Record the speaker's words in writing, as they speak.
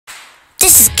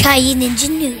Caio Ninja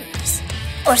News,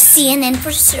 or CNN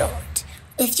for short,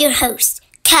 with your host,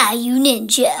 Caio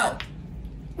Ninja.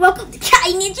 Welcome to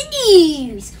Caio Ninja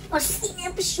News, or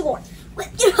CNN for short,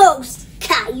 with your host,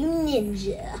 Caio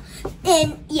Ninja.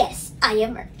 And yes, I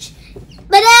am merch.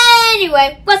 But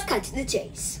anyway, let's cut to the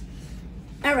chase.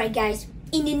 Alright guys,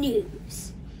 in the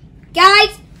news.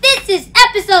 Guys, this is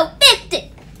episode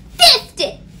 50!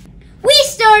 50! We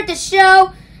started the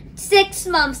show 6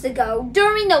 months ago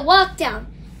during the lockdown,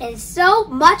 and so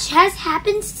much has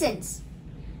happened since.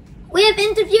 We have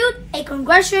interviewed a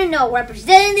congressional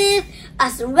representative, a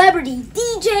celebrity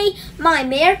DJ, my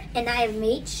mayor, and I have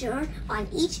made sure on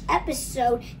each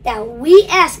episode that we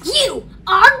ask you,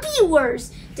 our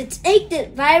viewers, to take the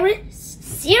virus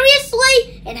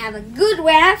seriously and have a good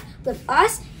laugh with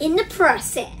us in the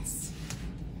process.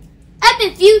 I've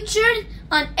been featured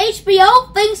on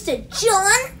HBO thanks to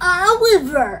John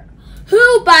Oliver,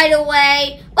 who, by the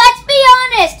way, let's be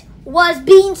honest, was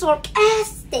being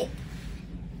sarcastic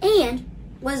and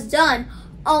was done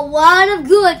a lot of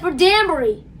good for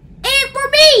Danbury and for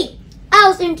me. I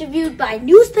was interviewed by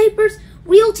newspapers,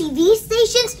 real TV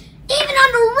stations, even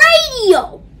on the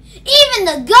radio. Even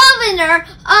the governor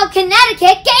of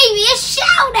Connecticut gave me a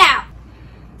shout out.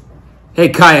 Hey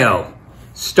Caio,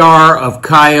 star of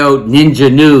Caio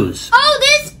Ninja News. Oh,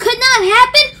 this could not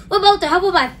happen without the help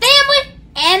of my family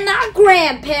and my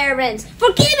grandparents for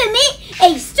giving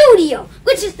me a studio,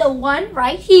 which is the one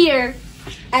right here,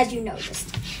 as you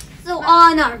noticed. So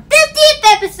on our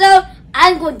 50th episode,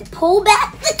 I'm going to pull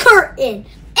back the curtain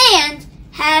and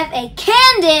have a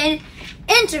candid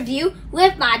interview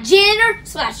with my janitor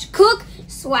slash cook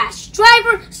slash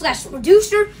driver slash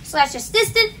producer slash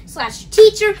assistant slash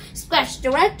teacher slash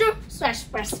director slash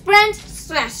best friend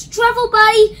slash travel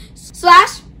buddy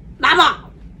slash my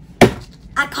mom.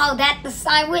 I call that the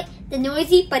silent, the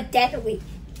noisy, but deadly.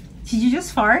 Did you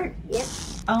just fart? Yep.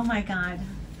 Oh my god.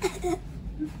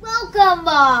 Welcome,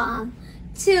 Mom,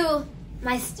 to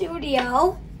my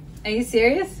studio. Are you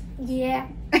serious? Yeah.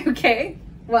 Okay.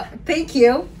 Well, thank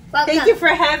you. Welcome. Thank you for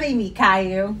having me,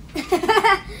 Caio.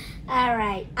 All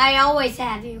right. I always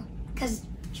have you, because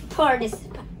you're part of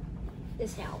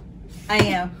this help. I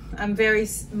am. I'm very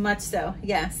much so.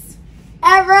 Yes.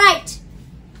 All right.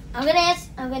 I'm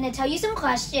gonna tell you some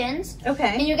questions, and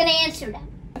Okay. you're gonna answer them.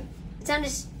 It's on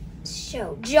this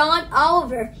show. John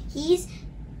Oliver.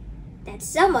 That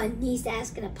someone needs to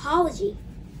ask an apology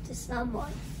to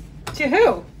someone. To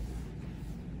who?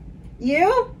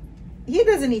 You? He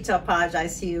doesn't need to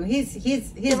apologize to you. He's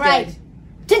Right.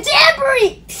 To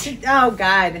Danbury. good. Oh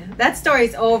God, that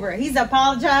story's over. He's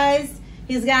apologized.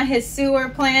 He's got his sewer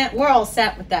plant. We're all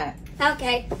set with that.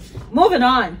 Okay. Moving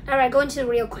on. All right. Going to the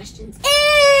real questions.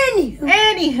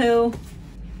 Anywho.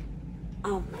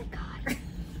 Oh my God.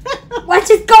 Let's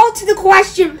just go to the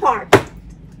question part.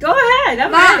 Go ahead.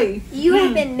 I'm Mom, ready. you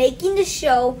have been making the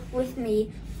show with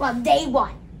me from day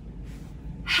one.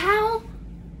 How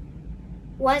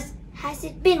has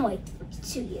it been like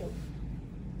to you?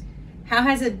 How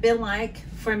has it been like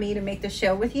for me to make the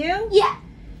show with you? Yeah.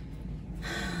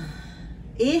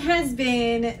 It has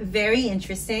been very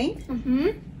interesting. Mm-hmm.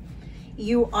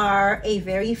 You are a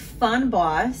very fun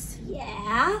boss,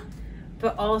 Yeah.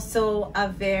 but also a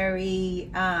very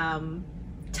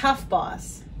tough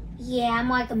boss. Yeah, I'm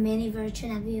like a mini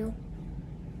version of you.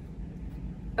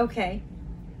 Okay.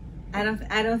 I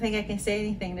don't think I can say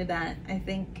anything to that. I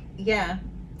think, yeah.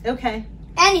 Okay.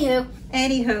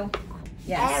 Anywho.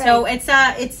 Yeah. All So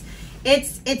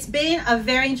it's been a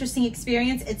very interesting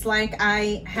experience. It's like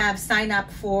I have signed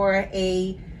up for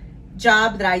a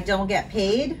job that I don't get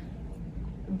paid,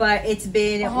 but it's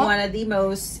been one of the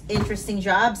most interesting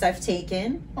jobs I've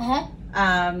taken. Uh-huh.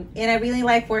 And I really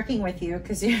like working with you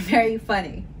because you're very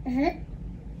funny. Mm-hmm.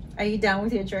 Are you done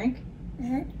with your drink?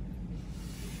 Mm-hmm.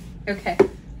 Okay.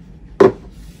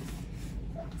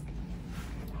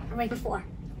 Right before.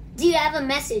 Do you have a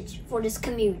message for this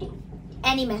community?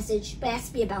 Any message, but it has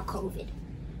to be about COVID.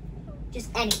 Just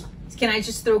any one. Can I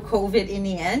just throw COVID in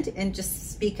the end and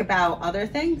just speak about other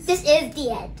things? This is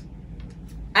the end.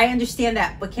 I understand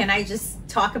that, but can I just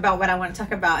talk about what I want to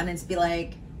talk about and then just be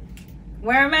like,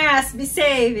 wear a mask, be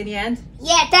safe in the end?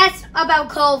 Yeah, that's about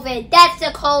COVID. That's the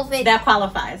COVID. That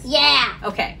qualifies. Yeah.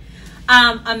 Okay.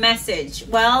 A message.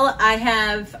 Well, I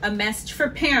have a message for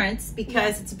parents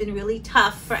because it's been really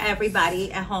tough for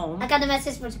everybody at home. I got the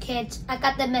message for the kids. I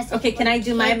got the message. Okay, for can I the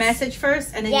do my kids. message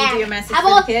first and then Yeah. you do your message How for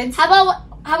about, the kids? How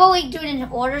about we do it in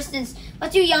order since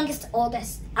what's your youngest,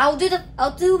 oldest? I'll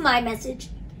do my message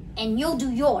and you'll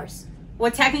do yours.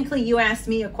 Well, technically you asked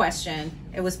me a question.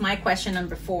 It was my question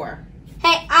number 4.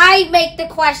 Hey, I make the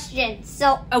question.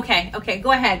 So Okay,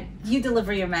 go ahead. You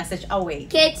deliver your message. I'll wait.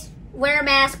 kids, wear a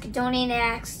mask, don't eat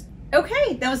snacks.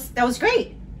 Okay, that was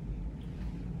great.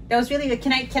 That was really good.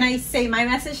 Can I say my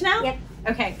message now? Yep.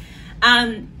 Okay.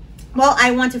 Well,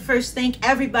 I want to first thank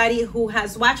everybody who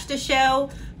has watched the show,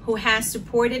 who has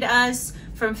supported us,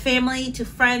 from family to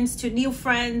friends to new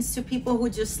friends to people who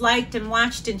just liked and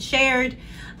watched and shared.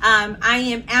 I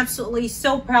am absolutely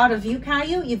so proud of you,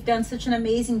 Caio. You've done such an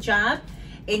amazing job,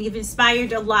 and you've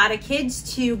inspired a lot of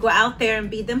kids to go out there and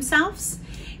be themselves.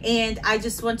 And I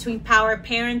just want to empower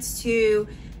parents to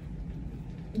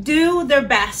do their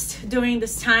best during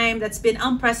this time that's been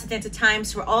unprecedented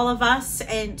times for all of us,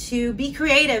 and to be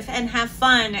creative and have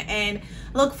fun and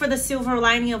look for the silver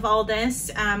lining of all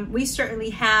this. We certainly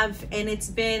have, and it's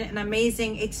been an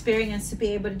amazing experience to be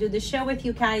able to do the show with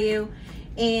you, Caio.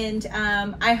 And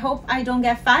I hope I don't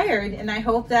get fired, and I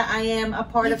hope that I am a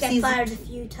part of season. You get fired a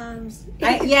few times.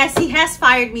 Yes, he has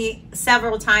fired me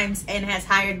several times and has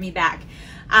hired me back.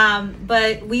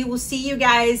 But we will see you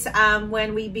guys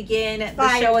when we begin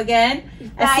the show again.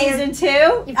 Season 2.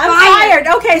 I'm fired.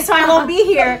 Okay, so I won't be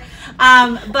here.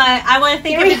 But I want to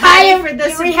thank everybody for the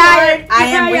support. I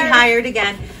am rehired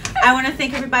again. I want to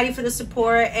thank everybody for the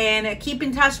support, and keep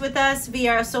in touch with us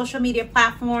via our social media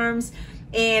platforms.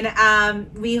 And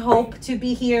we hope to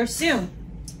be here soon.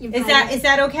 Is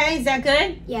that okay? Is that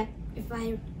good? Yeah, you're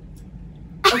fired.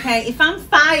 Okay, if I'm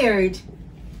fired,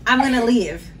 I'm gonna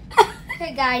leave.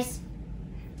 Okay, guys,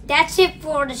 that's it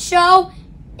for the show.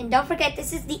 And don't forget,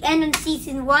 this is the end of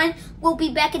season 1. We'll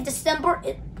be back in December.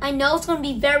 I know it's going to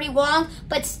be very long,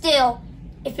 but still,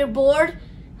 if you're bored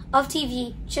of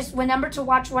TV, just remember to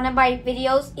watch one of my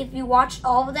videos. If you watched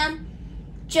all of them,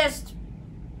 just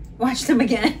watch them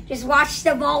again. Just watch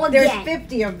them all again. There's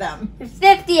 50 of them. There's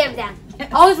 50 of them.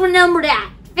 Always remember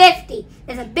that. 50.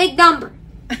 There's a big number.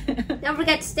 Don't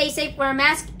forget to stay safe, wear a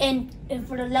mask, and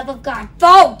for the love of God,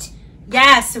 vote.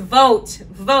 Yes, vote.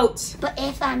 But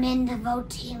if I'm in the vote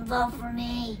team, vote for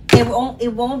me.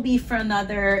 It won't be for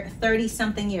another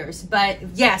 30-something years. But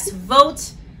yes,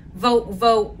 vote,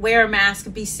 wear a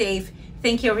mask, be safe.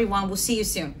 Thank you, everyone. We'll see you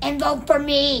soon. And vote for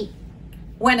me.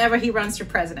 Whenever he runs for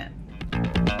president.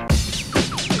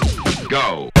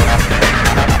 Go.